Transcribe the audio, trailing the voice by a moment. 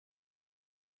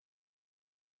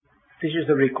This is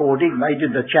the recording made in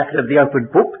the chapel of the open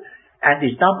book and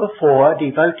is number 4,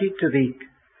 devoted to the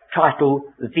title,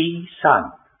 The Son.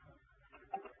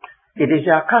 It is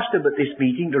our custom at this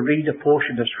meeting to read a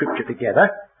portion of Scripture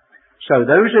together. So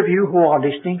those of you who are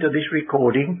listening to this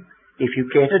recording, if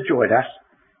you care to join us,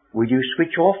 will you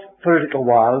switch off for a little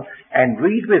while and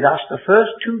read with us the first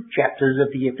 2 chapters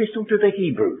of the Epistle to the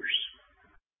Hebrews.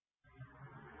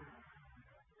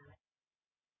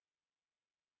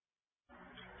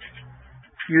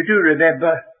 You do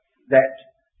remember that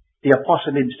the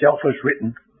apostle himself has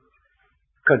written,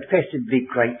 "Confessedly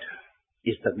great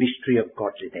is the mystery of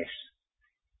godliness."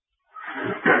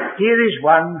 Here is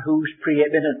one whose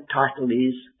preeminent title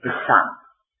is the Son.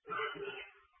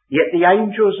 Yet the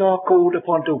angels are called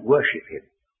upon to worship him.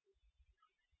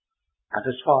 And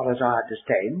as far as I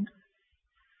understand,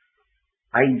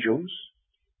 angels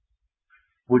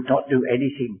would not do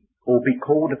anything or be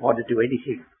called upon to do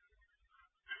anything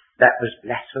that was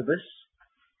blasphemous,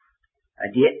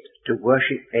 and yet to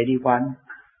worship anyone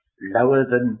lower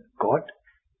than God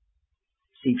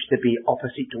seems to be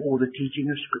opposite to all the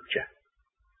teaching of Scripture.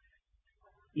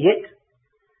 Yet,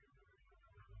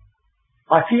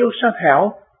 I feel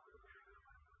somehow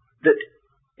that,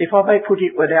 if I may put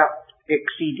it without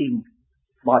exceeding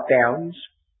my bounds,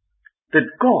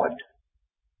 that God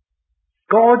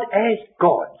as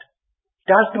God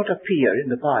does not appear in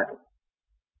the Bible.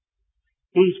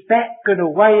 He's back and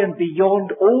away and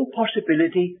beyond all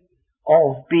possibility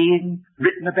of being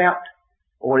written about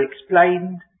or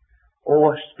explained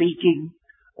or speaking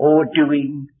or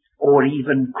doing or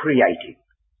even creating.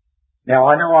 Now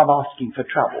I know I'm asking for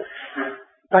trouble,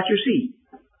 but you see,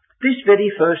 this very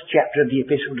first chapter of the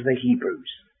Epistle to the Hebrews,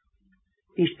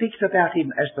 he speaks about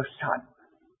him as the Son.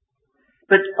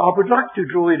 But I would like to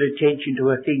draw your attention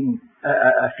to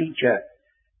a feature.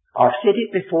 I've said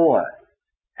it before,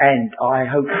 and I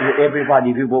hope that every one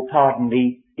of you will pardon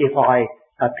me if I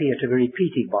appear to be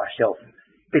repeating myself,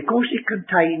 because it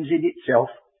contains in itself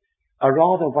a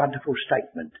rather wonderful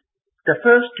statement. The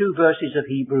first 2 verses of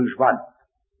Hebrews 1.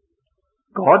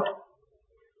 God,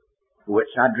 who at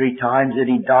sundry times and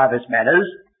in divers manners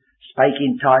spake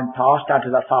in time past unto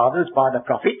the fathers by the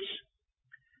prophets.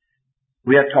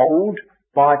 We are told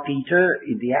by Peter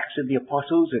in the Acts of the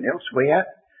Apostles and elsewhere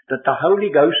that the Holy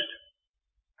Ghost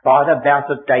by the mouth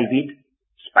of David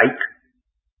spake.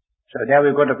 So now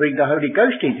we've got to bring the Holy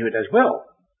Ghost into it as well.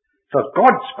 For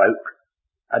God spoke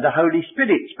and the Holy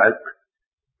Spirit spoke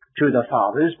to the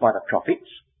fathers by the prophets,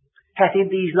 hath in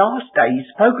these last days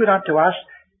spoken unto us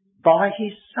by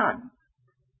his Son.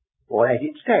 Or as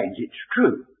it stands, it's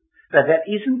true, but that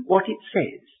isn't what it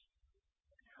says.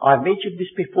 I've mentioned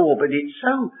this before, but it's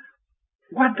so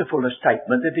wonderful a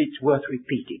statement that it's worth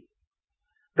repeating.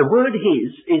 The word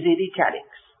his is in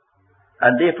italics,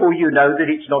 and therefore you know that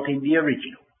it's not in the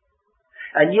original.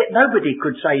 And yet nobody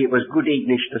could say it was good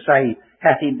English to say,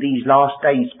 hath in these last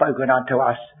days spoken unto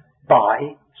us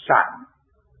by Son.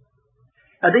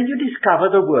 And then you discover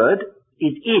the word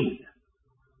is in.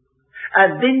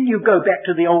 And then you go back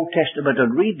to the Old Testament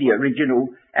and read the original,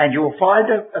 and you'll find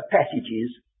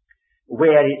passages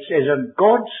where it says, and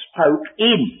God spoke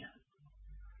in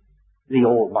the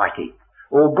Almighty,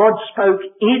 or God spoke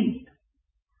in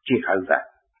Jehovah.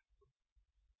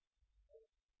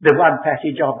 The one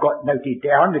passage I've got noted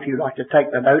down, if you like to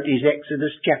take the note, is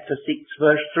Exodus chapter 6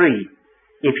 verse 3.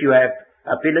 If you have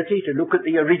ability to look at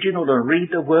the original and read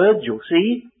the words, you'll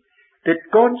see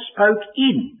that God spoke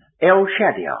in El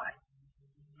Shaddai.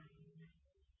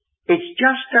 It's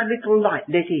just a little light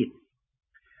let in,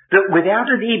 that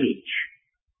without an image,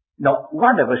 not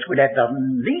one of us would have the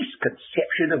least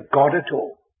conception of God at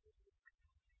all.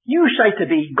 You say to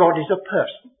me, God is a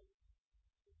person.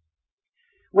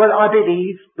 Well, I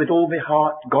believe with all my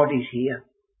heart God is here.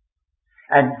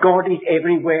 And God is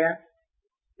everywhere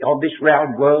on this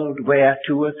round world where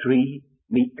 2 or 3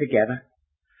 meet together.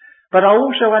 But I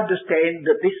also understand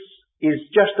that this is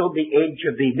just on the edge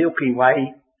of the Milky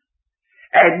Way,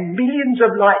 and millions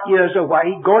of light years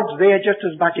away, God's there just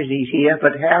as much as he's here,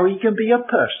 but how he can be a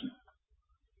person,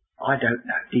 I don't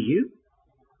know. Do you?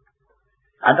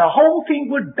 And the whole thing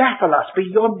would baffle us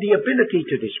beyond the ability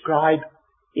to describe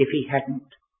if he hadn't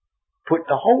put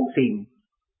the whole thing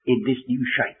in this new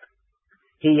shape.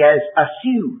 He has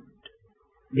assumed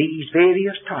these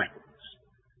various titles.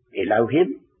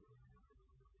 Elohim.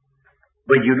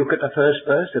 When you look at the first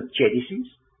verse of Genesis,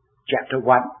 chapter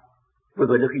 1, we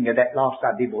were looking at that last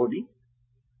Sunday morning.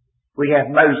 We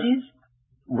have Moses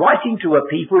writing to a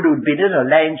people who'd been in a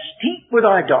land steeped with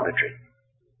idolatry.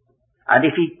 And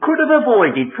if he could have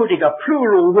avoided putting a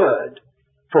plural word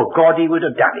for God, he would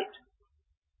have done it.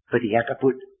 But he had to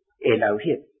put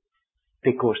Elohim.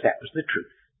 because that was the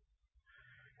truth.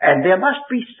 And there must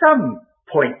be some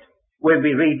point when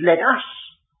we read, let us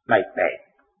make man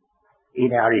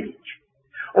in our image.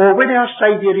 Or when our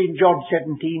Saviour in John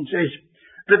 17 says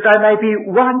that they may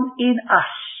be one in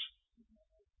us.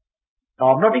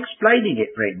 Now, I'm not explaining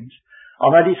it, friends.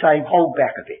 I'm only saying hold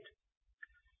back a bit.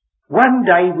 One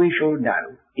day we shall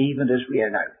know, even as we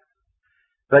are known.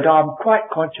 But I'm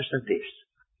quite conscious of this,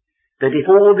 that if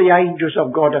all the angels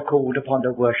of God are called upon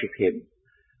to worship him,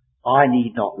 I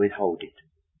need not withhold it.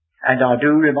 And I do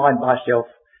remind myself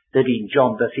that in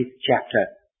John the 5th chapter,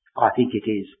 I think it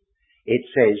is, it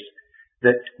says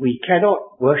that we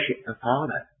cannot worship the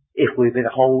Father if we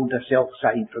withhold the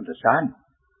self-same from the Son.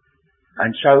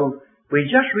 And so we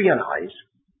just realize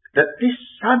that this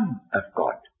Son of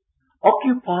God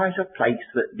occupies a place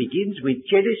that begins with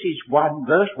Genesis 1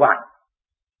 verse 1.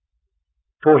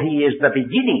 For he is the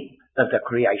beginning of the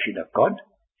creation of God.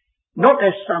 Not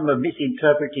as some have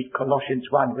misinterpreted Colossians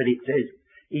 1 when it says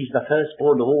he's the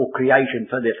firstborn of all creation,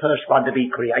 for the first one to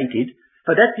be created.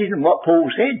 For that isn't what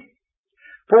Paul said.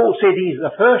 Paul said he's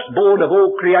the firstborn of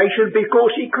all creation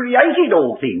because he created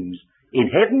all things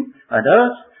in heaven and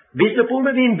earth, visible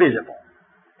and invisible.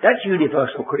 That's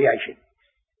universal creation.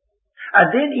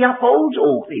 And then he upholds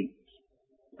all things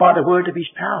by the word of his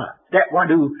power, that one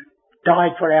who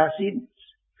died for our sins.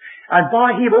 And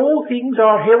by him all things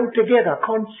are held together,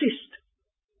 consist.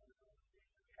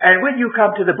 And when you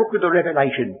come to the book of the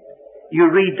Revelation, you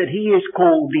read that he is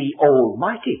called the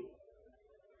Almighty.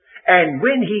 And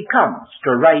when he comes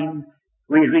to reign,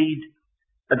 we read,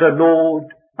 the Lord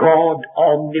God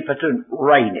omnipotent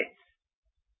reigneth.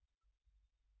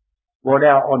 Well,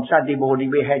 now, on Sunday morning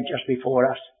we had just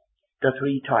before us the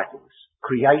three titles.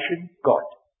 Creation, God.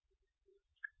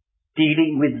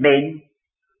 Dealing with men,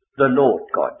 the Lord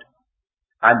God.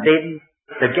 And then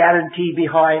the guarantee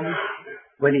behind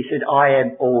when he said, I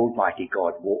am Almighty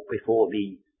God, walk before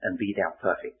me and be thou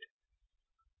perfect.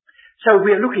 So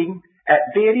we're looking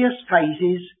at various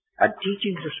phases and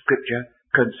teachings of Scripture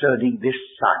concerning this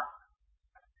Son.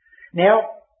 Now,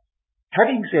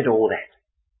 having said all that,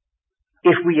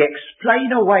 if we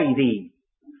explain away the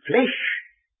flesh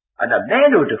and the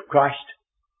manhood of Christ,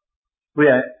 we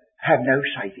have no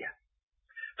Saviour.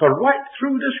 For right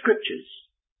through the Scriptures,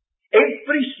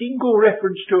 every single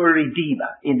reference to a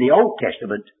Redeemer in the Old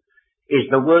Testament is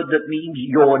the word that means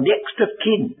your next of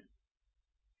kin.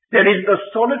 There isn't a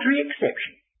solitary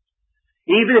exception.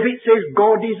 Even if it says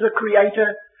God is the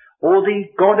Creator or the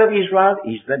God of Israel,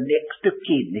 is the next of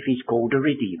kin if he's called a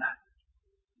Redeemer.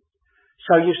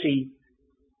 So you see,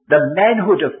 the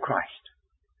manhood of Christ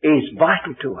is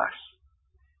vital to us.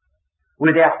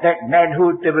 Without that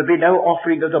manhood, there would be no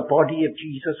offering of the body of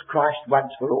Jesus Christ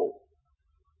once for all.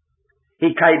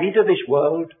 He came into this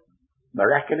world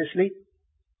miraculously.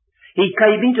 He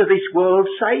came into this world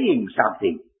saying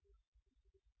something.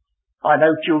 I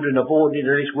know children are born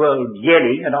into this world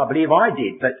yelling, and I believe I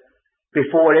did, but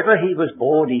before ever he was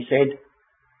born, he said,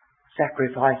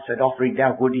 sacrifice and offering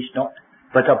thou wouldest not,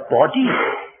 but a body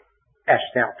hast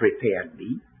thou prepared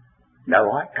me.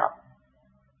 Lo, I come.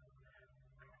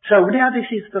 So now this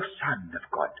is the Son of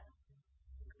God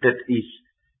that is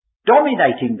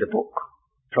dominating the book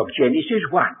from Genesis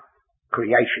 1,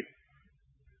 creation,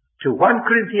 to 1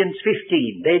 Corinthians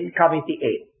 15, then cometh the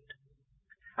end.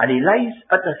 And he lays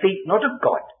at the feet not of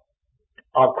God,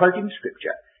 I'm quoting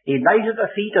Scripture, he lays at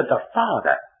the feet of the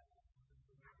Father.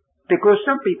 Because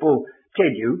some people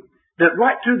tell you that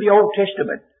right through the Old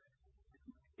Testament,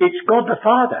 it's God the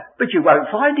Father, but you won't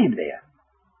find him there.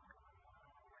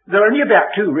 There are only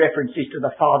about 2 references to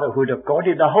the fatherhood of God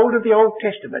in the whole of the Old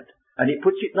Testament, and it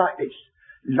puts it like this.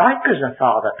 Like as a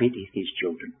father pitieth his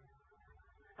children.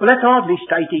 Well, that's hardly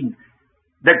stating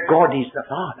that God is the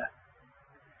Father.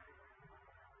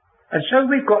 And so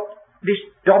we've got this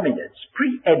dominance,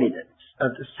 preeminence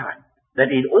of the Son, that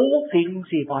in all things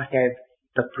he might have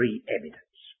the preeminence.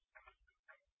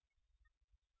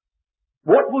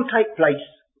 What will take place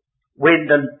when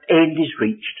the end is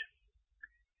reached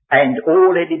and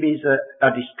all enemies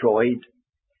are destroyed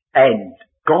and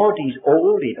God is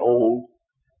all in all?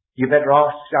 You better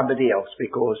ask somebody else,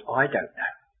 because I don't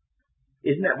know.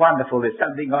 Isn't it wonderful? There's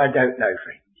something I don't know,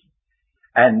 friends.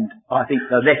 And I think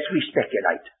the less we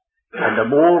speculate, and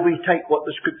the more we take what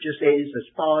the Scripture says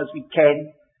as far as we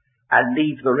can, and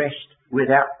leave the rest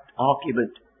without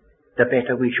argument, the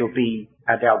better we shall be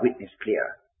and our witness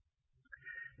clearer.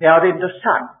 Now then, the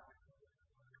Son,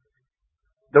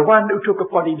 the one who took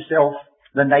upon himself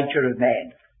the nature of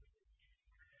man.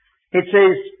 It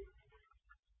says,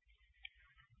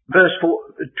 verse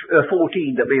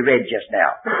 14 that we read just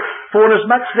now. For as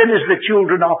much then as the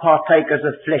children are partakers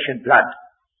of flesh and blood,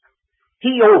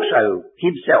 he also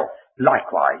himself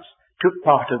likewise took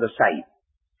part of the same.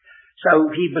 So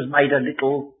he was made a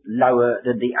little lower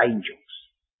than the angels.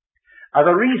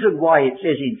 The reason why it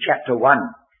says in chapter 1,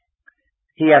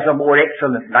 he has a more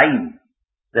excellent name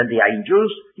than the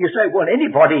angels, you say, well,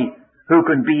 anybody who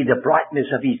can be the brightness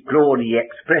of his glory,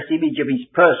 express image of his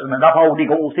person, and upholding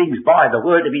all things by the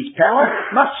word of his power,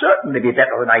 must certainly be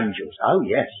better than angels. Oh,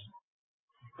 yes.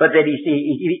 But then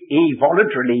he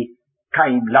voluntarily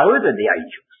came lower than the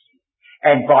angels.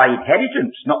 And by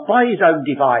inheritance, not by his own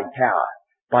divine power,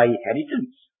 by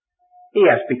inheritance, he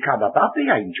has become above the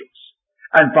angels.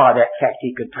 And by that fact,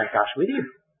 he can take us with him.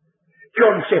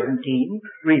 John 17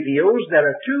 reveals there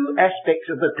are two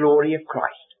aspects of the glory of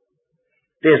Christ.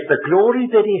 There's the glory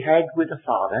that he had with the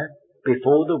Father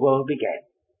before the world began.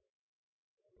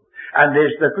 And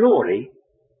there's the glory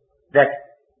that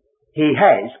he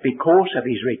has because of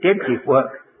his redemptive work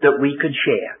that we can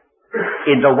share.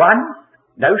 In the one,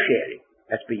 no sharing.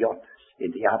 That's beyond us.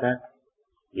 In the other,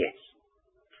 yes.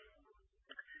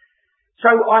 So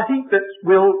I think that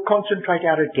we'll concentrate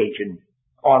our attention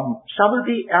on some of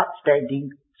the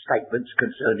outstanding statements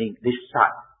concerning this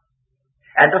Son.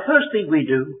 And the first thing we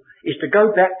do is to go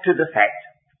back to the fact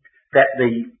that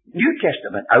the New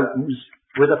Testament opens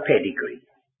with a pedigree,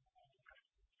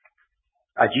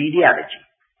 a genealogy.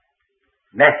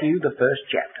 Matthew, the first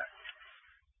chapter.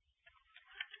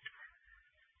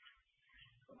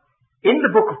 In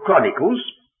the book of Chronicles,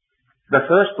 the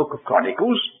first book of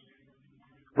Chronicles,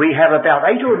 we have about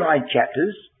 8 or 9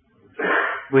 chapters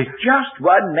with just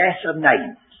one mass of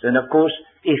names. And of course,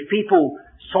 if people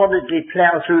solidly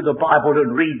plough through the Bible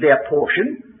and read their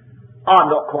portion, I'm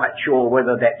not quite sure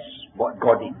whether that's what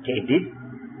God intended,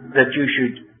 that you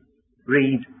should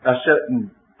read a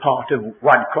certain part of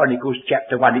 1 Chronicles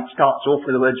chapter 1. It starts off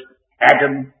with the words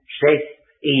Adam, Seth,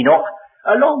 Enoch,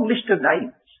 a long list of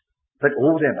names, but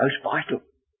all they're most vital.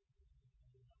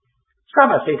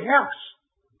 Somerset House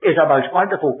is a most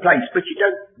wonderful place, but you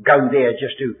don't go there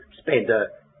just to spend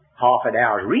half an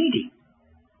hour reading.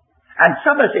 And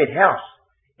Somerset House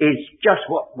is just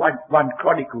what 1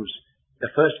 Chronicles,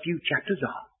 the first few chapters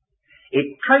are.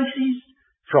 It traces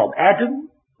from Adam,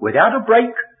 without a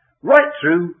break, right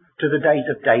through to the days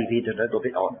of David and a little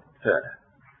bit on further.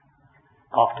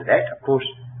 After that, of course,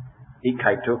 it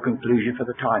came to a conclusion for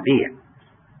the time being.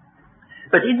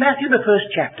 But in Matthew, the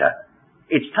first chapter,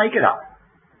 it's taken up,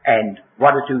 and 1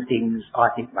 or 2 things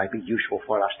I think may be useful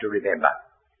for us to remember.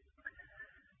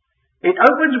 It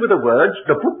opens with the words,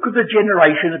 the book of the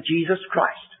generation of Jesus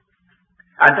Christ.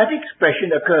 And that expression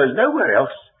occurs nowhere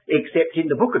else except in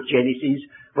the book of Genesis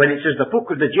when it says the book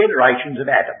of the generations of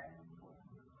Adam.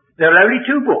 There are only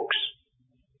 2 books,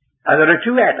 and there are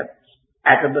 2 Adams.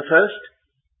 Adam the first,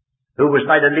 who was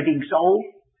made a living soul,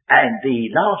 and the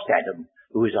last Adam,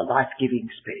 who is a life-giving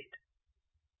spirit.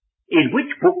 In which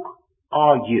book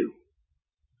are you?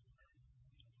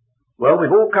 Well,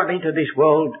 we've all come into this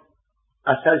world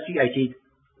associated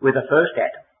with the first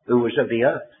Adam, who was of the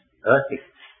earth, earthy.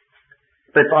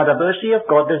 But by the mercy of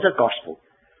God there's a gospel,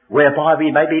 whereby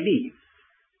we may believe,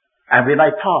 and we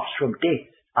may pass from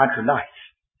death unto life,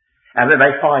 and we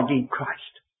may find in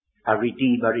Christ a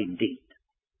Redeemer indeed.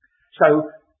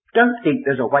 So, don't think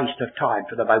there's a waste of time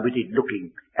for the moment in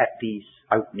looking at these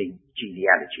opening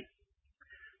genealogy.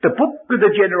 The book of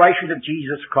the generation of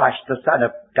Jesus Christ, the son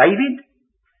of David,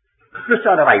 the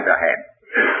son of Abraham.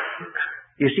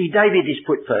 You see, David is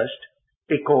put first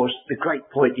because the great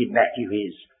point in Matthew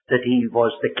is that he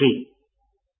was the king.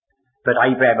 But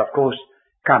Abraham, of course,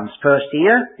 comes first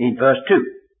here in verse 2.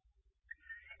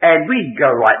 And we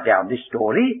go right down this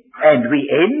story, and we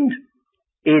end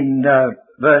in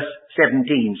verse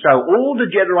 17. So all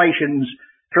the generations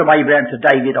from Abraham to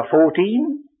David are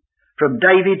 14, from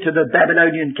David to the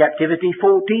Babylonian captivity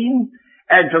 14,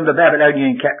 and from the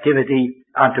Babylonian captivity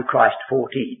unto Christ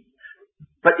 14.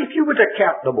 But if you were to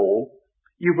count them all,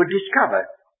 you would discover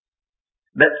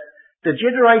that the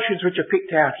generations which are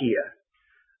picked out here,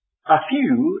 a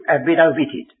few have been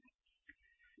omitted.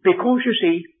 Because, you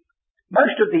see,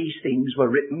 most of these things were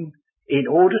written in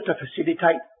order to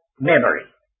facilitate memory.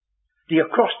 The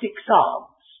acrostic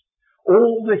psalms,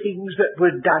 all the things that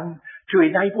were done to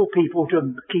enable people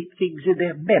to keep things in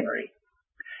their memory.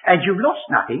 And you've lost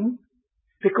nothing,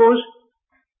 because,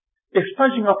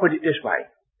 supposing I put it this way,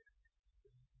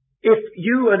 if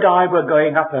you and I were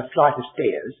going up a flight of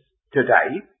stairs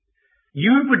today,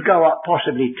 you would go up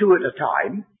possibly 2 at a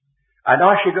time, and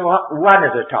I should go up 1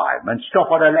 at a time and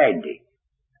stop on a landing.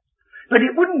 But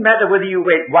it wouldn't matter whether you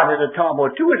went one at a time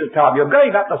or two at a time. You're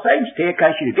going up the same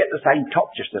staircase, you get the same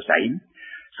top just the same.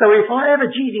 So if I have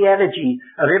a genealogy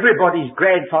of everybody's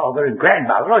grandfather and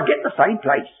grandmother, I get the same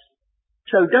place.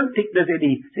 So don't think there's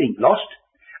anything lost,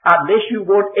 unless you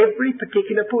want every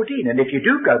particular put in. And if you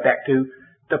do go back to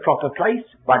the proper place,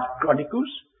 1 Chronicles,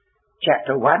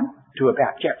 chapter 1 to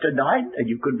about chapter 9,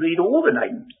 and you can read all the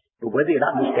names. But whether you'll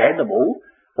understand them all,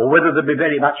 or whether they'll be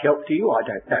very much help to you, I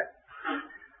don't know.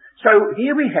 So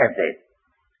here we have that.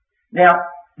 Now,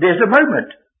 there's a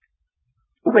moment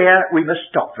where we must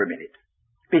stop for a minute,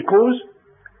 because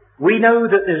we know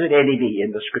that there's an enemy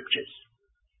in the Scriptures,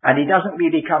 and he doesn't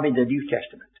really come in the New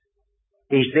Testament.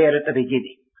 He's there at the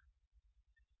beginning.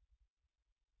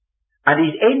 And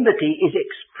his enmity is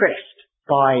expressed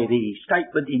by the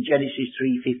statement in Genesis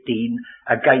 3:15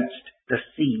 against the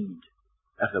seed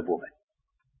of the woman.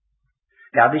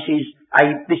 Now this is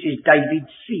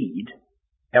David's seed,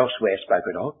 elsewhere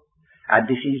spoken of, and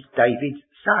this is David's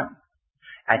son.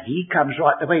 And he comes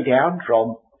right the way down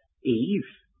from Eve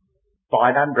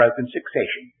by an unbroken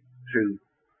succession through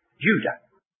Judah.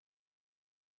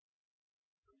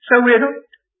 So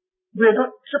we're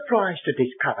not surprised to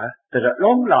discover that at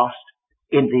long last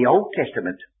in the Old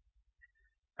Testament,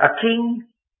 a king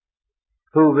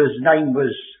whose name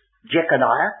was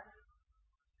Jeconiah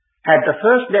had the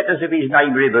first letters of his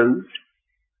name removed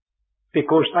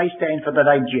because they stand for the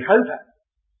name Jehovah,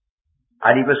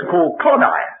 and he was called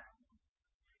Coniah.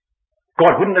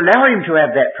 God wouldn't allow him to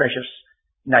have that precious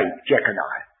name,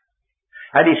 Jeconiah.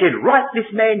 And he said, write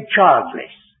this man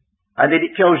childless. And then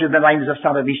it tells you the names of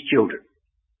some of his children.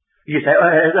 You say,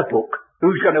 oh, there's a book.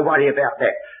 Who's going to worry about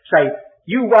that? Say,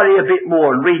 you worry a bit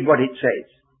more and read what it says.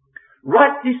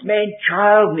 Write this man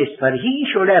childless, for he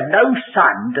shall have no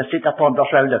son to sit upon the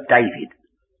throne of David.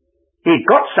 He'd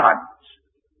got sons,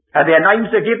 and their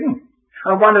names are given,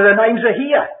 and one of the names are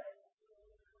here.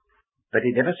 But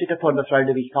he never sit upon the throne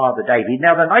of his father David.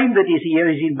 Now the name that is here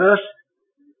is in verse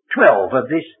 12 of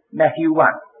this Mathew 1.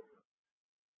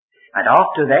 And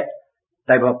after that,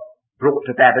 they were brought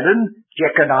to Babylon.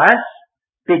 Jeconiah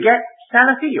begat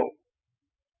Salathiel.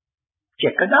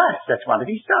 Jeconiah, that's one of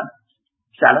his sons.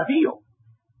 Salathiel.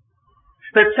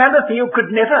 But Salathiel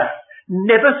could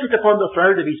never sit upon the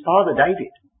throne of his father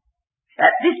David.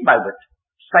 At this moment,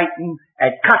 Satan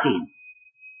had cut in.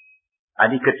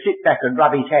 And he could sit back and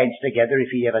rub his hands together, if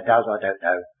he ever does, I don't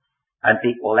know, and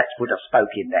think, well, let's put a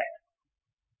spoke in that.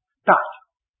 But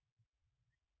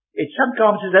it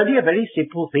sometimes is only a very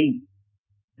simple thing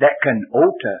that can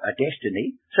alter a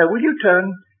destiny. So will you turn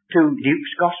to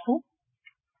Luke's Gospel?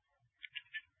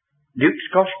 Luke's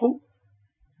Gospel?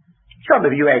 Some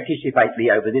of you anticipate me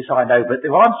over this, I know, but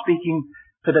I'm speaking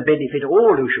for the benefit of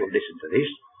all who shall listen to this.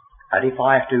 And if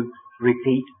I have to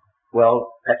repeat,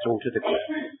 well, that's all to the good.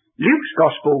 Luke's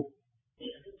Gospel,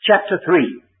 chapter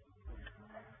 3,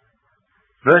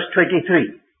 verse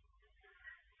 23.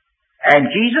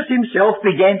 And Jesus himself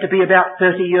began to be about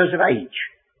 30 years of age,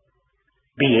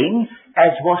 being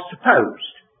as was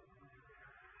supposed.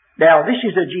 Now, this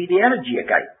is a genealogy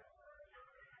again.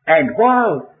 And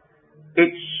while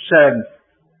it's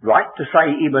right to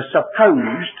say he was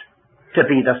supposed to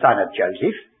be the son of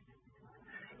Joseph,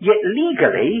 yet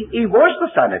legally he was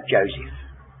the son of Joseph.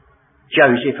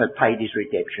 Joseph had paid his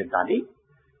redemption money.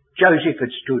 Joseph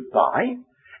had stood by,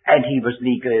 and he was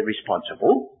legally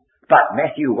responsible. But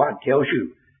Mathew 1 tells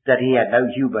you that he had no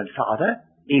human father.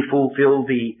 He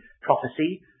fulfilled the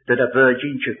prophecy that a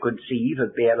virgin should conceive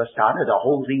and bear a son, and the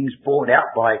whole thing's borne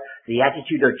out by the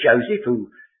attitude of Joseph, who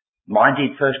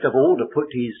minded first of all to put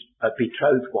his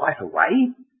betrothed wife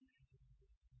away.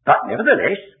 But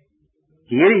nevertheless,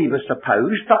 here he was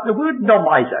supposed, but the word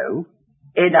nomizo,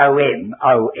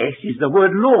 N-O-M-O-S, is the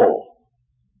word law.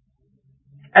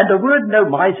 And the word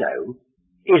nomizo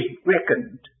is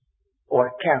reckoned or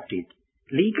accounted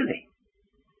legally.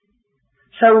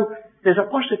 So there's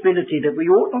a possibility that we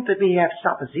ought not to have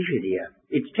supposition here.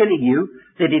 It's telling you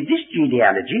that in this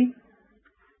genealogy,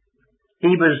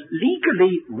 he was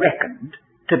legally reckoned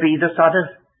to be the son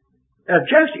of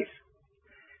Joseph.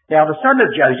 Now the son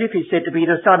of Joseph is said to be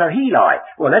the son of Heli.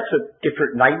 Well, that's a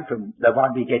different name from the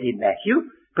one we get in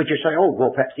Matthew. But you say, oh,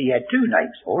 well, perhaps he had two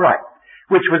names. All right.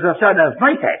 Which was the son of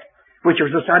Matthat, which was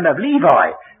the son of Levi,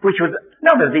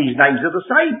 none of these names are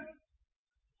the same.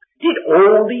 Did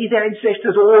all these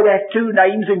ancestors all have two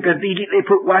names and conveniently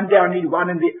put one down in one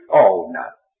and the... Oh, no.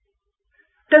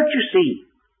 Don't you see?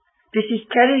 This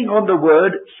is carrying on the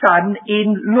word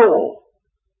son-in-law.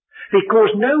 Because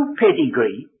no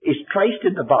pedigree is traced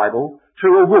in the Bible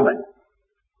through a woman.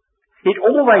 It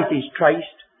always is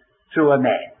traced through a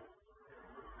man.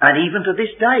 And even to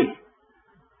this day,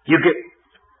 You get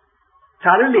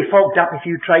thoroughly fogged up if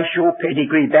you trace your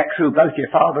pedigree back through both your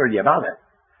father and your mother.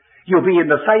 You'll be in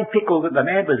the same pickle that the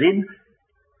man was in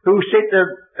who sent the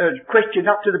question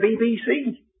up to the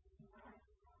BBC.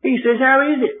 He says, how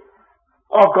is it?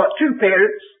 I've got 2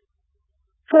 parents,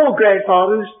 4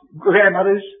 grandfathers,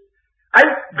 grandmothers, 8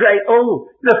 the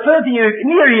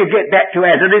nearer you get back to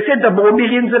Adam, they said the more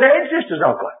millions of ancestors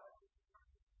I've got.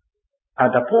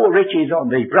 And the poor wretches on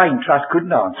the brain trust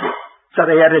couldn't answer it, so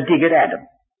they had to dig at Adam.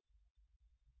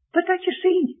 But don't you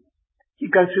see, you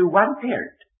go through one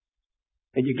parent,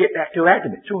 and you get back to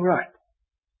Adam, it's all right.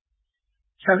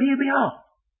 So here we are.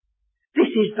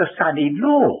 This is the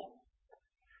son-in-law.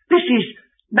 This is,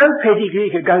 no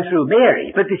pedigree could go through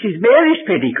Mary, but this is Mary's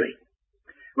pedigree.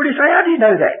 Well, you say, how do you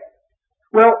know that?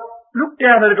 Well, look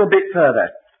down a little bit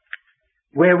further,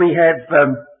 where we have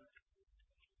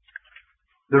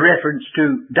the reference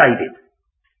to David.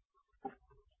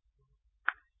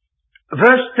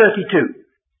 Verse 32,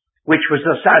 which was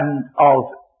the son of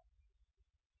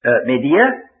Medea,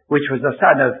 which was the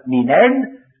son of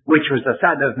Menan, which was the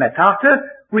son of Mattatha,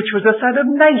 which was the son of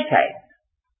Nathan.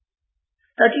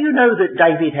 Now, do you know that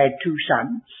David had 2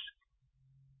 sons?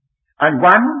 And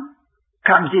one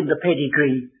comes in the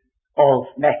pedigree of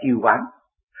Matthew 1.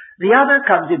 The other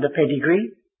comes in the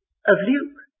pedigree of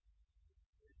Luke.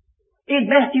 In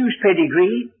Matthew's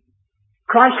pedigree,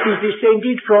 Christ is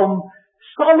descended from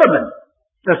Solomon,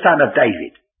 the son of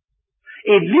David.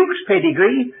 In Luke's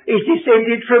pedigree is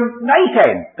descended from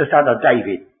Nathan, the son of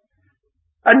David.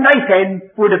 And Nathan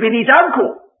would have been his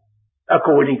uncle,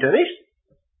 according to this.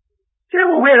 So,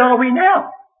 well, where are we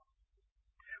now?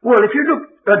 Well, if you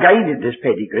look again in this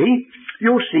pedigree,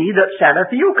 you'll see that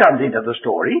Salathiel comes into the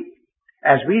story,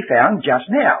 as we found just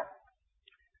now.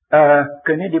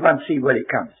 Can anyone see where it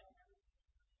comes?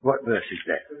 What verse is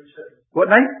that? 27. What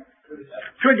name?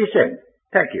 27.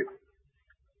 Thank you.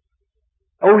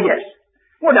 Oh, yes.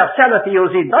 Well, now,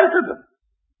 Salathiel's in both of them.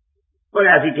 Well,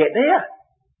 how does he get there?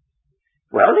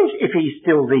 Well, if he's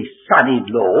still the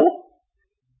son-in-law,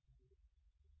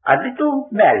 a little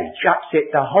marriage upset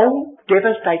the whole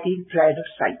devastating plan of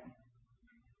Satan.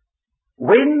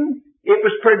 When it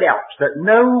was pronounced that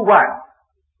no one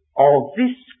of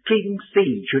this king's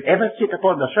seed should ever sit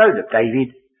upon the throne of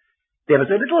David, there was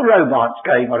a little romance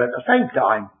going on at the same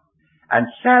time, and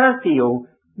Salathiel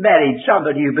married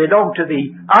somebody who belonged to the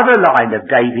other line of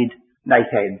David,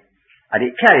 Nathan, and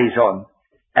it carries on,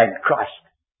 and Christ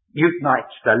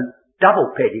unites the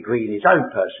double pedigree in his own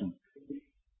person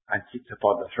and sits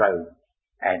upon the throne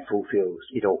and fulfills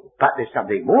it all. But there's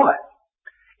something more.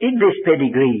 In this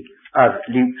pedigree of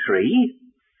Luke 3,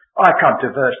 I come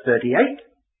to verse 38.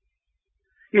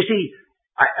 You see,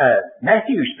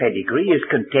 Matthew's pedigree is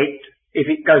content if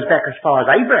it goes back as far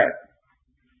as Abraham,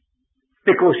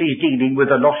 because he's dealing with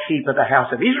the lost sheep of the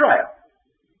house of Israel.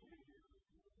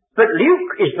 But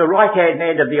Luke is the right-hand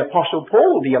man of the Apostle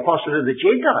Paul, the Apostle of the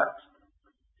Gentiles.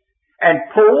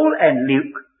 And Paul and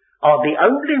Luke are the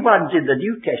only ones in the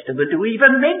New Testament who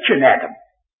even mention Adam.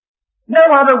 No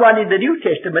other one in the New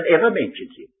Testament ever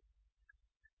mentions him.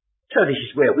 So this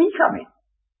is where we come in.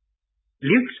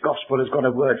 Luke's Gospel has got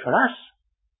a word for us.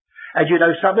 And you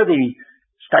know, some of the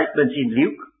statements in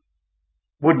Luke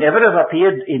would never have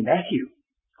appeared in Matthew.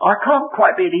 I can't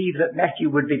quite believe that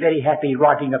Matthew would be very happy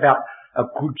writing about a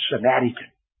good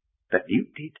Samaritan. But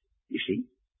Luke did, you see.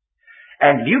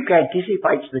 And Luke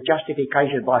anticipates the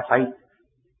justification by faith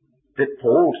that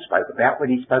Paul spoke about when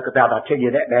he spoke about, I tell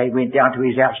you, that man went down to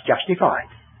his house justified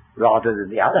rather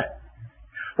than the other.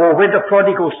 Or when the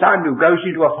prodigal son who goes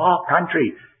into a far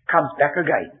country comes back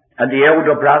again and the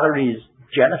elder brother is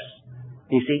jealous,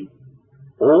 you see.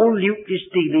 All Luke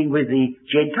is dealing with the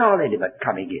Gentile element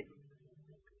coming in.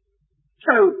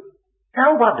 So,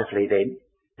 how wonderfully then,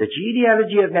 the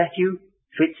genealogy of Matthew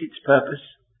fits its purpose,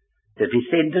 the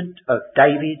descendant of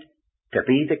David to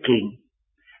be the king,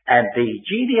 and the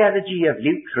genealogy of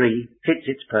Luke 3 fits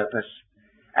its purpose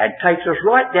and takes us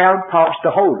right down past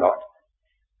the whole lot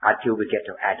until we get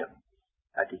to Adam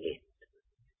at the end.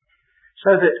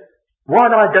 So that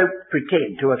while I don't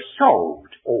pretend to have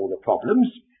solved all the problems,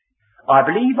 I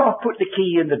believe I've put the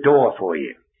key in the door for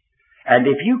you. And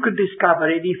if you can discover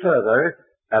any further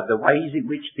of the ways in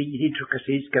which these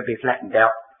intricacies can be flattened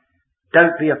out,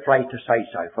 don't be afraid to say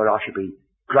so, for I shall be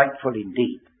grateful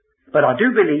indeed. But I do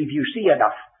believe you see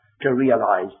enough to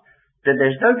realise that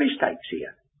there's no mistakes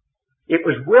here. It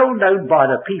was well known by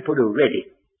the people who read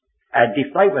it, and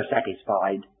if they were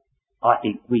satisfied, I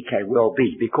think we can well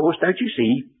be, because, don't you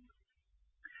see,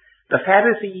 the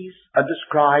Pharisees and the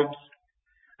scribes,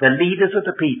 the leaders of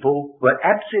the people, were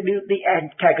absolutely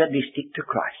antagonistic to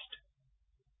Christ.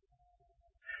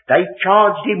 They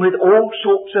charged him with all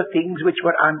sorts of things which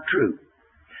were untrue.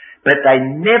 But they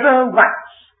never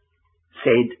once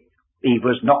said he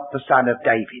was not the son of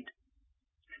David,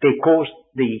 because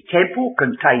the temple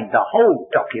contained the whole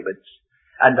documents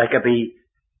and they could be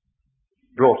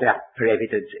brought out for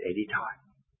evidence at any time.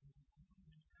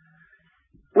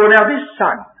 Well, now this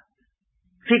son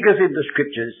figures in the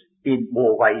scriptures in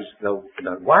more ways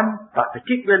than one, but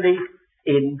particularly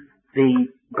in the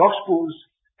Gospels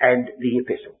and the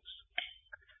Epistles.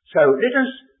 So let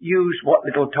us use what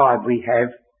little time we have,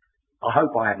 I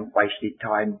hope I haven't wasted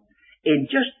time, in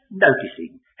just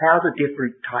noticing how the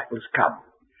different titles come.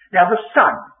 Now the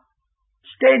Son,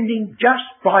 standing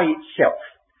just by itself,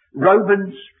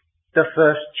 Romans, the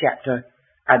 1st chapter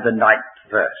and the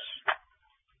 9th verse.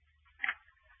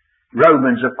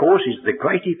 Romans, of course, is the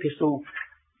great epistle,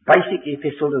 basic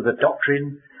epistle of the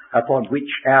doctrine upon which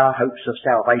our hopes of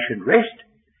salvation rest,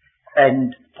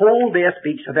 and Paul there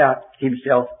speaks about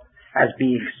himself as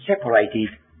being separated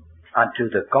unto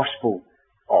the gospel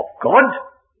of God.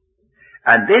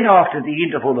 And then after the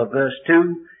interval of verse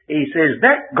 2, he says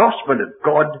that gospel of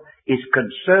God is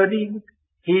concerning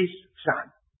his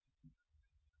Son.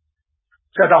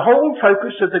 So the whole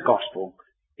focus of the gospel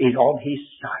is on his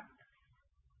Son.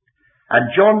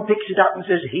 And John picks it up and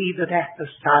says, he that hath the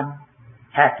Son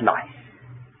hath life.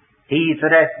 He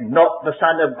that hath not the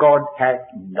Son of God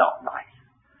hath not life.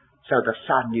 So the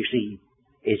Son, you see,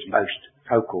 is most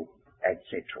focal and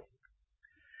central.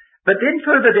 But then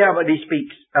further down when he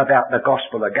speaks about the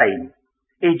gospel again,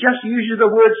 he just uses the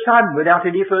word Son without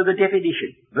any further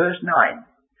definition. Verse 9,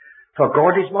 for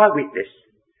God is my witness,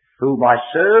 whom I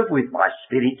serve with my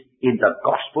spirit in the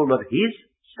gospel of his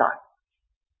Son.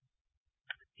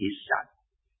 His Son.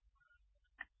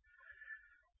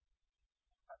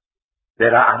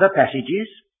 There are other passages.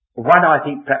 One I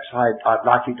think perhaps I'd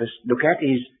like you to look at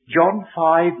is John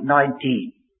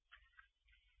 5:19.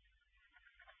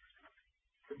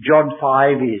 John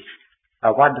 5 is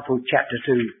a wonderful chapter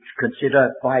to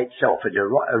consider by itself. It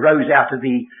arose out of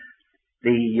the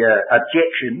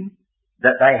objection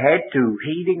that they had to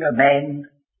healing a man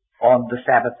on the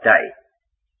Sabbath day.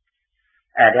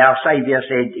 And our Saviour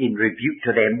said in rebuke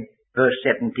to them, verse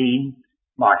 17,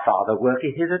 my Father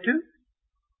worketh hitherto,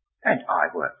 and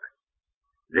I work.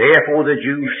 Therefore the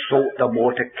Jews sought the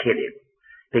more to kill him,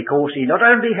 because he not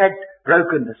only had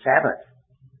broken the Sabbath,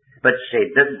 but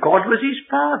said that God was his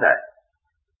Father,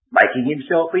 making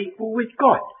himself equal with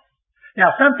God.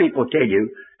 Now some people tell you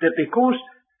that because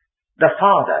the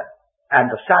Father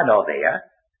and the Son are there,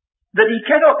 that he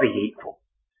cannot be equal.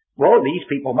 Well, these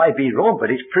people may be wrong,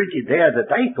 but it's printed there that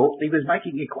they thought he was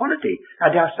making equality,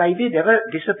 and our Saviour never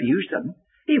disabused them.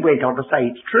 He went on to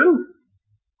say it's true.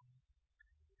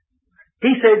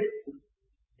 He said,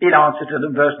 in answer to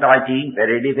them, verse 19,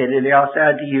 verily, verily, I say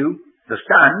unto you, the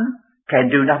Son can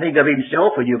do nothing of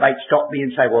himself, and you might stop me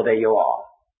and say, well, there you are.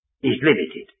 He's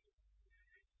limited.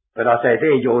 But I say,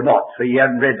 there you're not, for you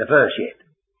haven't read the verse yet.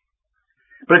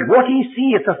 But what he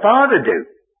seeth the Father do.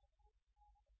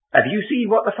 Have you seen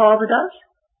what the Father does?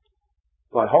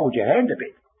 Well, hold your hand a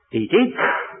bit. He did.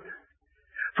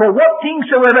 For what things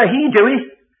soever he doeth,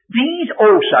 these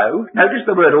also, notice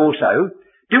the word also,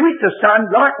 doeth the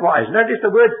Son likewise. Notice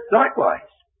the word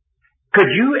likewise. Could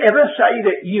you ever say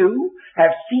that you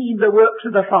have seen the works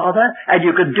of the Father and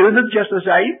you can do them just the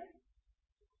same?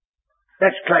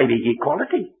 That's claiming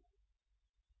equality.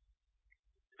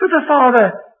 For the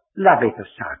Father loveth the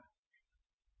Son,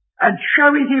 and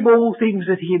showeth him all things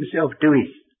that he himself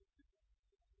doeth.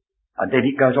 And then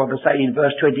it goes on to say in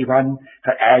verse 21,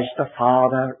 for as the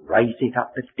Father raiseth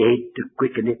up the dead to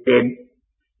quickeneth them,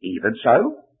 even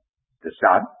so the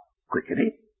Son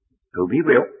quickeneth whom he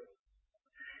will.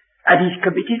 And he's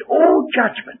committed all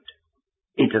judgment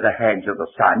into the hands of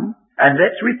the Son, and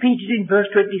that's repeated in verse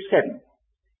 27.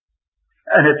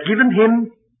 And hath given him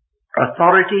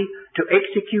authority to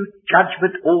execute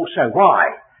judgment also. Why?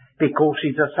 Because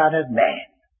he's the Son of Man.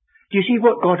 Do you see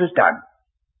what God has done?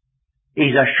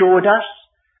 He's assured us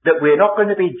that we're not going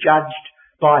to be judged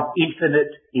by an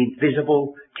infinite,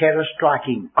 invisible,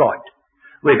 terror-striking God.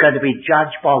 We're going to be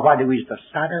judged by one who is the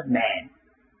Son of Man.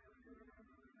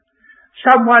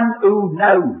 Someone who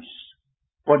knows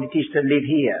what it is to live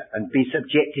here and be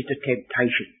subjected to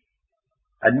temptation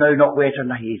and know not where to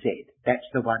lay his head. That's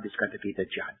the one that's going to be the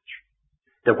judge.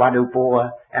 The one who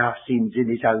bore our sins in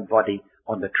his own body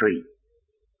on the tree.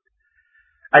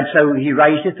 And so he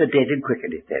raiseth the dead and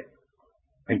quickeneth them.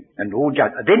 And all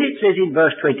judge. Then it says in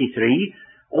verse 23,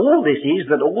 all this is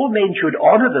that all men should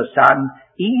honour the Son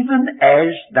even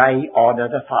as they honour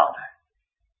the Father.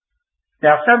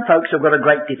 Now some folks have got a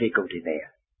great difficulty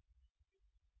there.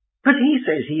 But he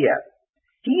says here,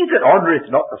 he that honoureth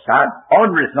not the Son,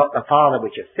 honoureth not the Father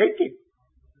which hath sent him.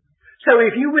 So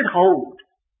if you withhold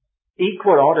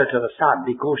equal honour to the Son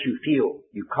because you feel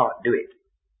you can't do it,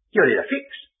 you're in a fix.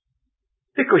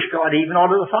 Because you can't even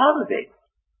honour the Father then.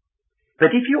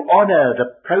 But if you honour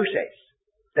the process,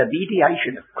 the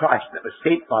mediation of Christ that was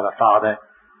sent by the Father,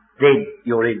 then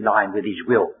you're in line with his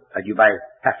will, and you may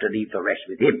have to leave the rest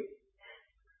with him.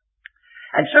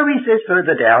 And so he says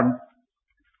further down,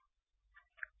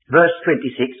 verse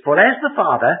 26, for as the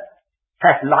Father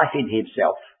hath life in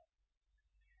himself.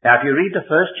 Now if you read the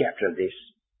first chapter of this,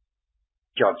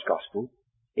 John's Gospel,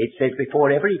 it says before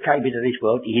ever he came into this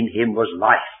world, in him was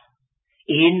life.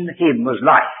 In him was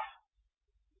life.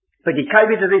 But he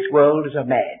came into this world as a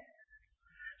man.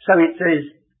 So it says,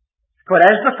 for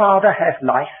as the Father hath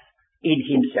life in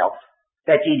himself,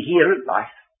 that inherent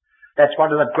life, that's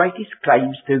one of the greatest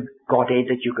claims to Godhead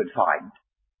that you can find.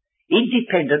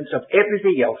 Independence of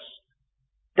everything else.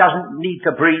 Doesn't need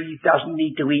to breathe, doesn't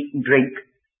need to eat and drink.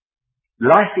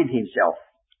 Life in himself.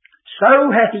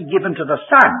 So hath he given to the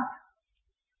Son,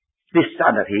 this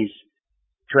Son of his,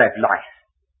 to have life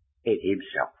in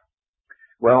himself.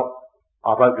 Well,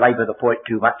 I won't labour the point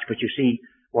too much, but you see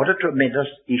what a tremendous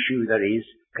issue there is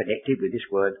connected with this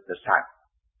word, the Son.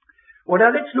 Well,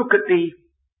 now let's look at the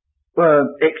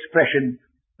expression,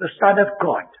 the Son of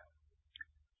God.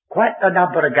 Quite a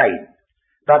number again,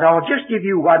 but I'll just give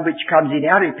you one which comes in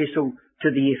our epistle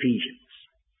to the Ephesians.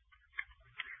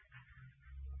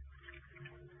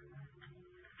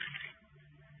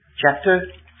 Chapter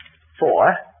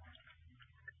 4.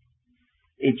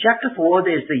 In chapter 4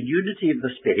 there's the unity of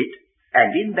the Spirit,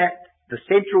 and in that the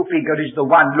central figure is the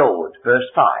one Lord, verse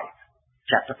 5,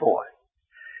 chapter 4.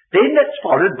 Then that's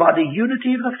followed by the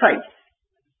unity of the faith,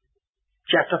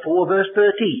 chapter 4, verse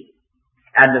 13.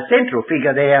 And the central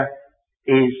figure there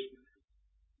is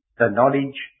the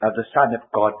knowledge of the Son of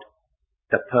God,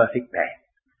 the perfect man.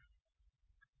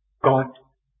 God,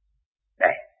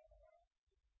 man.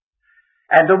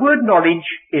 And the word knowledge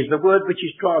is the word which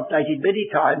is translated many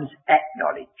times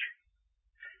acknowledge.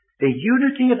 The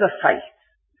unity of the faith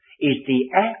is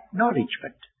the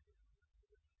acknowledgement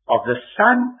of the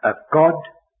Son of God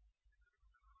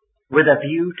with a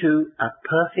view to a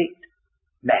perfect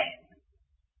man.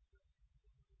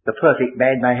 The perfect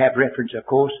man may have reference, of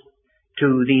course, to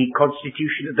the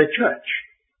constitution of the church,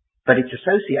 but it's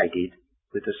associated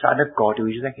with the Son of God who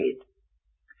is the head.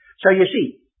 So you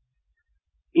see,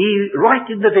 right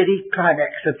in the very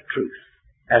climax of truth,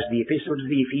 as the epistle to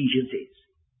the Ephesians is,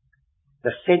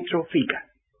 the central figure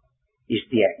is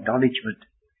the acknowledgement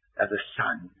of the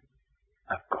Son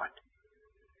of God.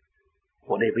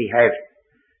 For there we have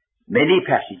many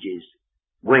passages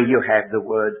where you have the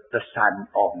word, the Son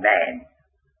of Man.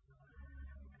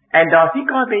 And I think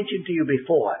I mentioned to you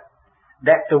before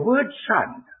that the word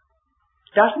son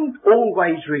doesn't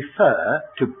always refer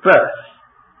to birth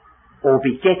or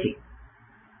begetting.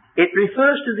 It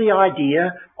refers to the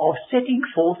idea of setting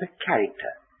forth a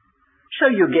character. So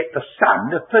you get the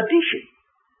son of perdition.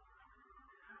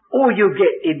 Or you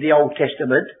get in the Old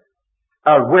Testament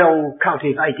a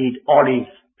well-cultivated olive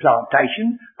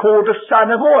plantation called a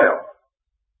son of oil.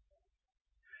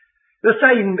 The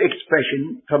same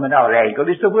expression from another angle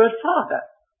is the word father.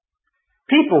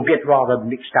 People get rather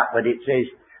mixed up when it says,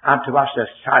 unto us a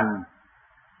son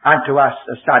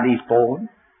is born,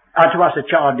 unto us a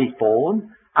child is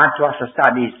born, unto us a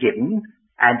son is given,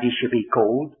 and he shall be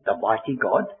called the mighty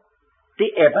God, the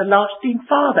everlasting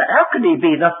Father. How can he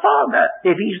be the Father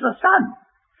if he's the Son?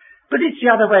 But it's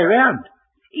the other way around.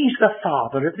 He's the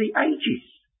Father of the ages.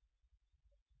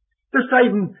 The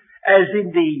same as in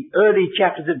the early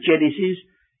chapters of Genesis,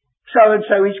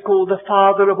 so-and-so is called the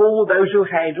father of all those who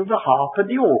handle the harp and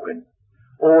the organ,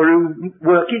 or who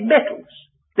work in metals.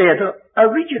 They're the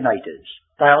originators.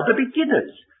 They are the beginners.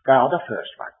 They are the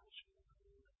first ones.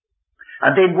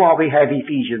 And then while we have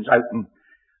Ephesians open,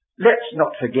 let's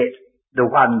not forget the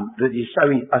one that is so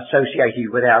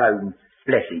associated with our own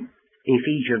blessing,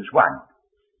 Ephesians 1.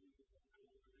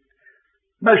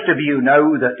 Most of you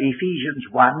know that Ephesians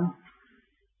 1,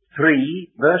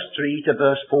 3, verse 3 to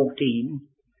verse 14,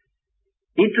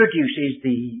 introduces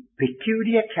the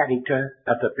peculiar character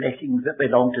of the blessings that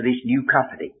belong to this new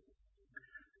company.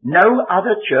 No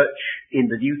other church in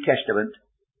the New Testament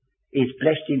is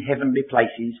blessed in heavenly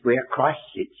places where Christ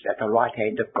sits at the right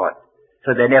hand of God.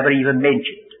 So they're never even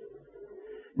mentioned.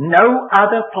 No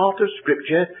other part of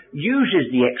Scripture uses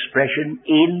the expression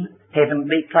in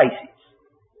heavenly places.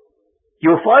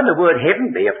 You'll find the word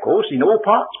heavenly, of course, in all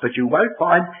parts, but you won't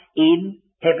find in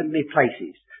heavenly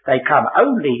places. They come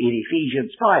only in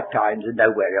Ephesians 5 times and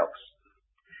nowhere else.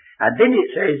 And then it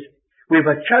says, We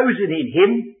were chosen in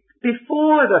him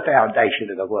before the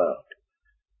foundation of the world.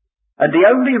 And the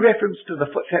only reference to the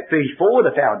before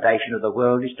the foundation of the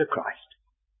world is to Christ.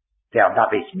 Thou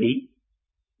lovest me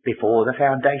before the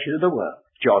foundation of the world.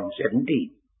 John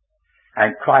 17.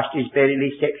 And Christ is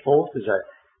verily set forth as a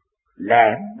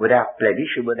lamb without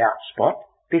blemish and without spot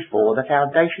before the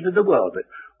foundation of the world. But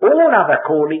all other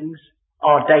callings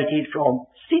are dated from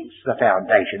since the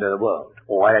foundation of the world,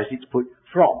 or as it's put,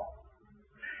 from.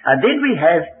 And then we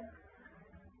have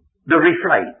the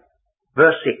refrain,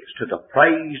 verse 6, to the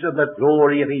praise and the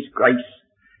glory of his grace.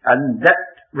 And that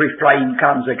refrain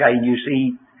comes again, you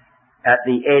see, at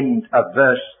the end of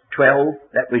verse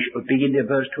 12, that we should begin in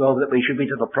verse 12, that we should be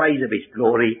to the praise of his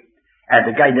glory, and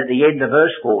again at the end of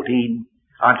verse 14,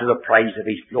 unto the praise of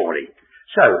his glory.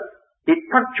 So, it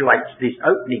punctuates this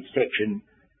opening section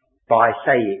by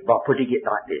putting it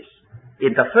like this.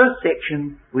 In the first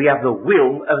section, we have the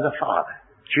will of the Father,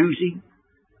 choosing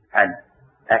and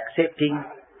accepting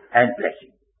and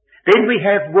blessing. Then we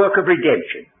have work of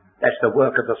redemption. That's the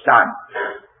work of the Son.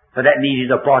 For that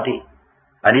needed a body,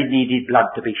 and it needed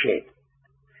blood to be shed.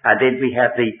 And then we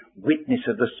have the witness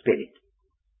of the Spirit.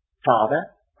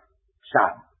 Father,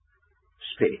 Son,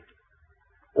 Spirit.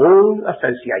 All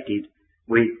associated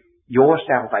with your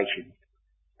salvation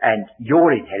and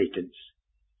your inheritance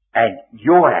and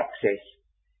your access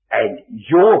and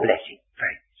your blessing,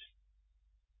 friends.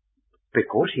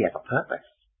 Because he has a purpose.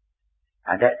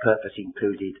 And that purpose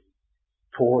included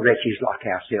poor wretches like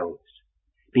ourselves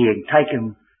being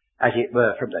taken, as it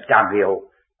were, from the dunghill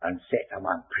and set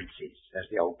among princes, as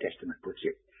the Old Testament puts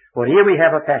it. Well, here we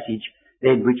have a passage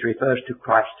then which refers to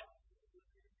Christ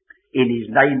in his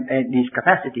name and his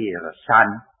capacity as a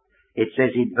son. It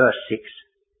says in verse 6,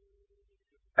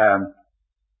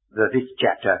 this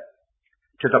chapter,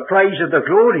 to the praise of the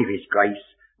glory of his grace,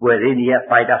 wherein he hath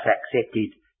made us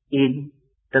accepted in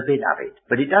the beloved.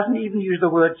 But it doesn't even use the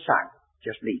word son,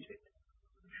 just leaves it.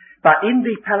 But in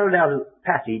the parallel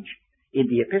passage in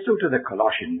the epistle to the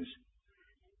Colossians,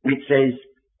 it says,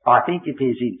 I think it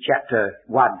is in chapter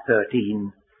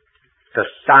 1:13, the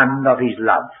Son of his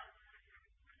love.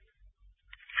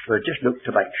 We'll just look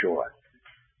to make sure.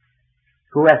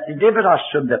 Who hath delivered us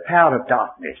from the power of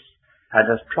darkness and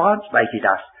has translated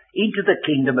us into the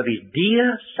kingdom of his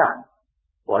dear Son.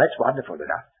 Well, that's wonderful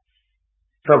enough.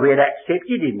 For we are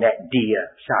accepted in that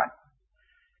dear Son.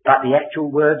 But the actual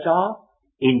words are,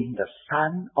 in the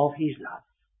Son of his love.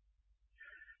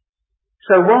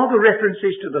 So while the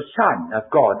references to the Son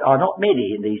of God are not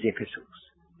many in these epistles,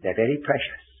 they're very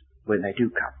precious when they do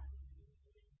come.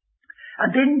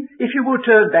 And then, if you will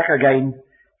turn back again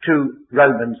to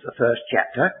Romans, the first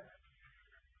chapter,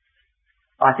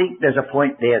 I think there's a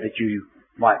point there that you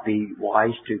might be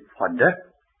wise to ponder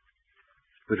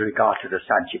with regard to the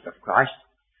sonship of Christ.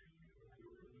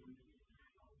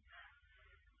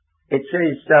 It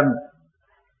says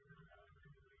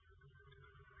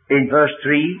in verse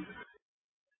 3,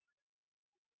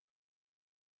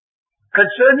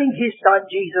 concerning his Son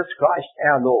Jesus Christ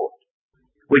our Lord,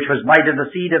 which was made of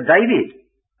the seed of David,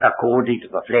 according to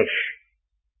the flesh.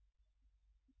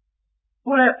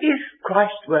 Well, now, if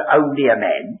Christ were only a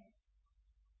man,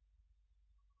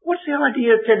 what's the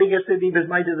idea of telling us that he was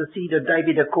made of the seed of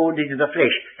David according to the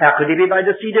flesh? How could he be made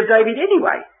of the seed of David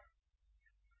anyway?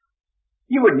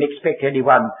 You wouldn't expect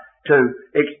anyone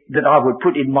that I would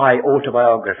put in my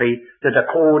autobiography that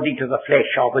according to the flesh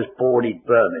I was born in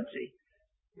Bermondsey.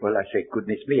 Well, I said,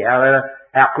 goodness me,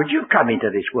 how could you come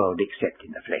into this world except in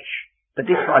the flesh? But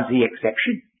this one's the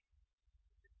exception.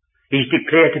 He's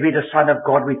declared to be the Son of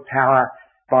God with power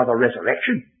by the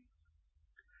resurrection.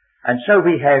 And so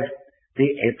we have the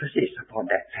emphasis upon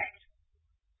that fact.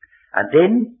 And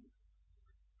then,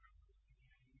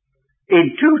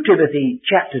 in 2 Timothy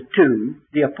chapter 2,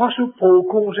 the Apostle Paul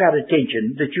calls our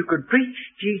attention that you could preach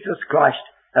Jesus Christ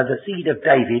as the seed of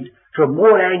David from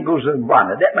more angles than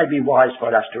one, and that may be wise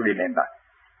for us to remember.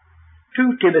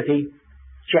 2 Timothy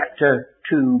chapter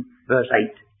 2 verse 8.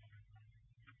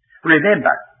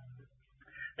 Remember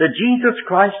that Jesus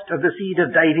Christ of the seed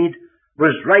of David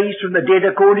was raised from the dead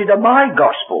according to my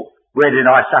gospel, wherein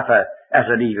I suffer as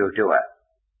an evildoer.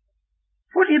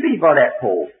 What do you mean by that,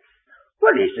 Paul?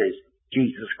 Well, he says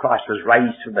Jesus Christ was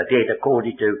raised from the dead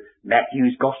according to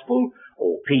Matthew's gospel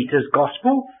or Peter's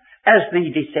gospel, as the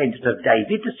descendant of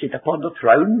David to sit upon the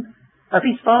throne of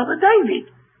his father David.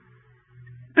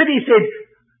 But he said,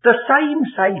 the same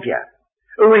Saviour,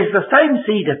 who is the same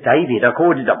seed of David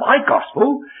according to my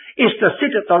gospel, is to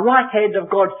sit at the right hand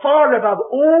of God far above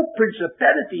all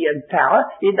principality and power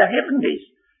in the heavenlies.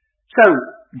 So,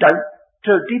 don't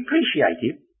depreciate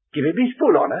him. Give him his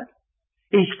full honour.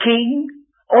 He's King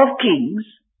of kings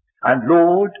and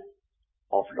Lord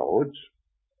of lords.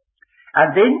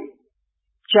 And then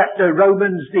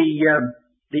Romans, the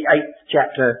 8th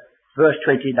chapter, verse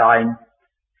 29,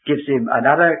 gives him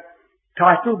another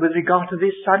title with regard to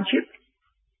this sonship.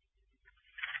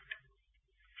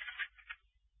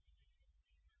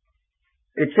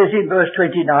 It says in verse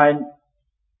 26,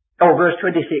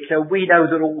 "So we know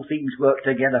that all things work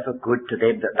together for good to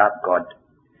them that love God,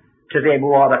 to them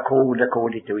who are the called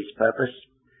according to his purpose.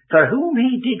 For whom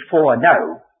he did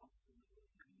foreknow,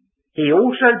 he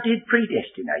also did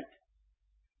predestinate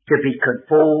to be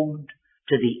conformed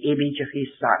to the image of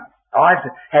his Son." I've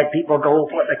had people go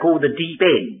off what they call the deep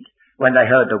end when they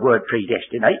heard the word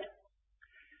predestinate.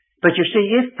 But you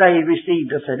see, if they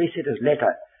received a solicitor's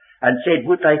letter and said,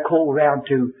 would they call round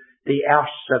to the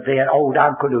house of their old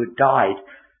uncle who died,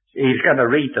 he's going to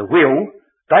read the will,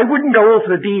 they wouldn't go off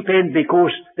the deep end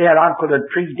because their uncle had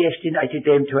predestinated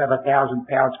them to have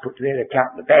 £1,000 put to their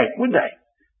account in the bank, would they?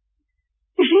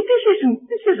 You see, this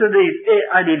isn't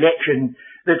an election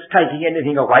that's taking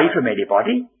anything away from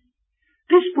anybody.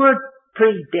 This word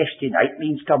predestinate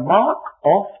means to mark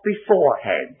off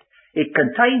beforehand. It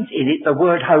contains in it the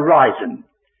word horizon,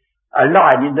 a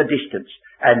line in the distance.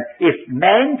 And if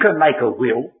man can make a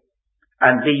will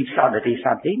and leave somebody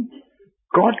something,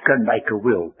 God can make a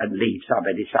will and leave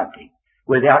somebody something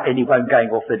without anyone going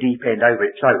off the deep end over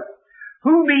it. So,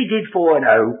 whom he did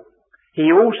foreknow,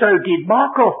 he also did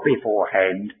mark off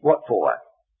beforehand. What for?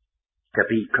 To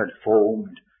be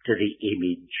conformed to the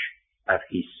image of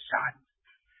his Son.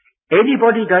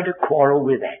 Anybody going to quarrel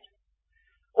with that?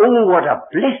 Oh, what a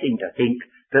blessing to think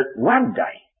that one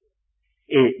day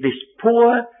this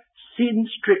poor,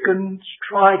 sin-stricken,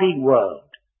 striving world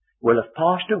will have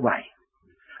passed away,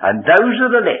 and those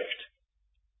of the left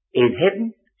in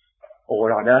heaven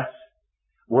or on earth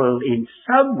will in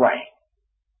some way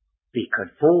be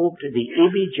conformed to the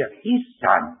image of his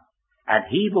Son, and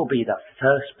he will be the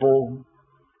firstborn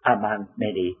among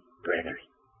many brethren.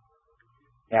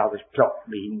 Now the clock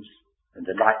means, and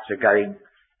the lights are going,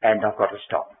 and I've got to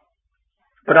stop.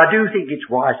 But I do think it's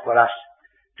wise for us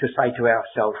to say to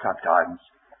ourselves sometimes,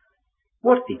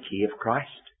 what think ye of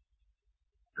Christ?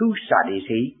 Whose son is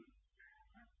he?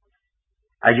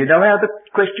 And you know how the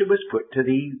question was put to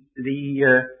the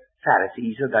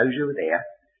Pharisees and those who were there.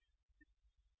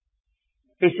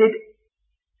 He said,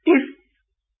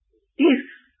 if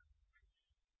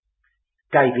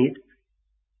David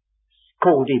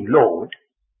called him Lord,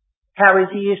 how is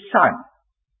he his son?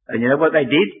 And you know what they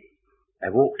did? They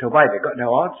walked away. They got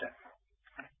no answer.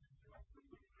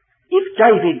 If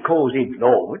David calls him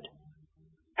Lord,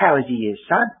 how is he his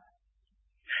son?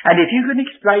 And if you can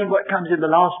explain what comes in the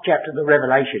last chapter of the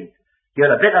Revelation,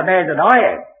 you're a better man than I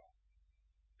am.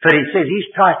 For it says his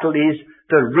title is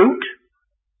the root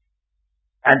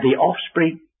and the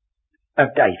offspring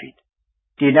of David.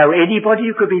 Do you know anybody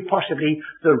who could be possibly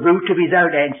the root of his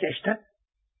own ancestor?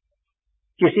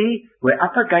 You see, we're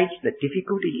up against the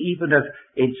difficulty even of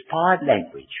inspired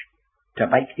language to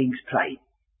make things plain.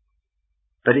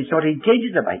 But it's not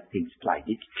intended to make things plain.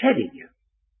 It's telling you.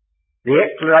 The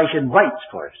explanation waits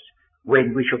for us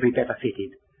when we shall be better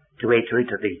fitted to enter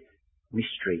into the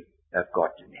mystery of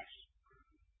godliness.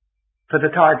 For the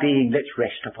time being, let's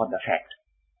rest upon the fact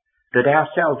that our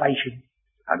salvation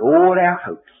and all our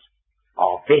hopes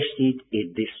are vested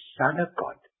in this Son of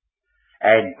God.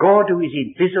 And God, who is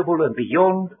invisible and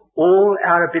beyond all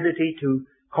our ability to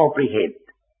comprehend.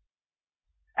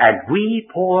 And we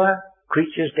poor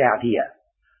creatures down here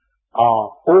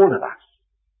are, all of us,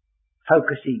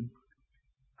 focusing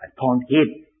upon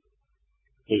him,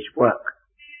 his work,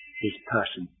 his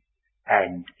person,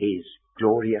 and his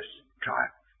glorious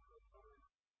triumph.